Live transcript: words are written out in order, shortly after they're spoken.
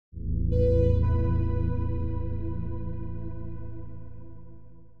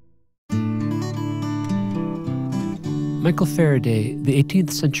Michael Faraday, the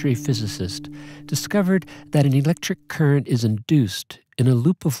 18th century physicist, discovered that an electric current is induced in a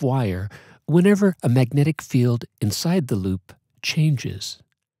loop of wire whenever a magnetic field inside the loop changes.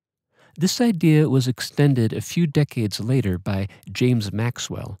 This idea was extended a few decades later by James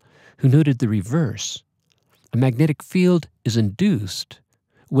Maxwell, who noted the reverse. A magnetic field is induced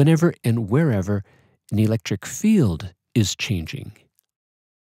whenever and wherever an electric field is changing.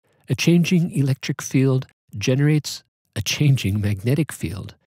 A changing electric field generates a changing magnetic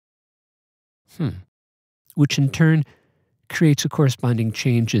field, which in turn creates a corresponding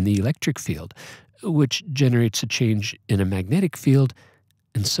change in the electric field, which generates a change in a magnetic field,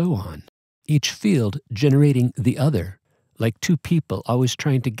 and so on. Each field generating the other, like two people always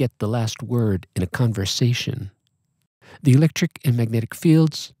trying to get the last word in a conversation. The electric and magnetic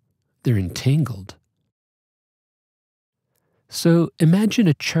fields, they're entangled. So imagine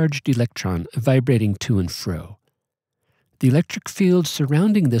a charged electron vibrating to and fro. The electric field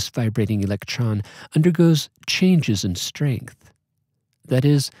surrounding this vibrating electron undergoes changes in strength. That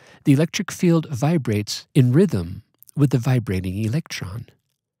is, the electric field vibrates in rhythm with the vibrating electron.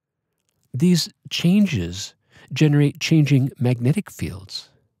 These changes generate changing magnetic fields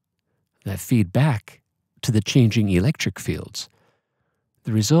that feed back to the changing electric fields.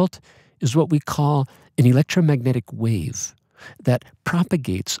 The result is what we call an electromagnetic wave that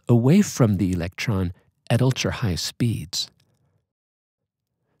propagates away from the electron at ultra-high speeds.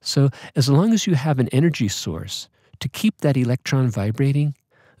 So as long as you have an energy source to keep that electron vibrating,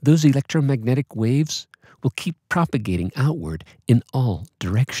 those electromagnetic waves will keep propagating outward in all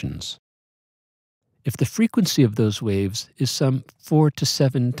directions. If the frequency of those waves is some 4 to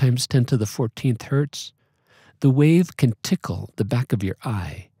 7 times 10 to the 14th hertz, the wave can tickle the back of your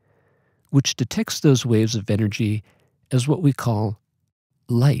eye, which detects those waves of energy as what we call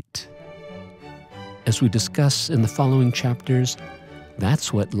light. As we discuss in the following chapters,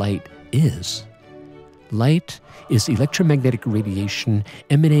 that's what light is. Light is electromagnetic radiation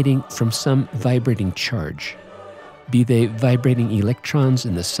emanating from some vibrating charge, be they vibrating electrons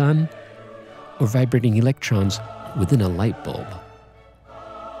in the sun or vibrating electrons within a light bulb.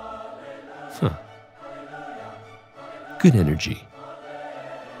 Good energy.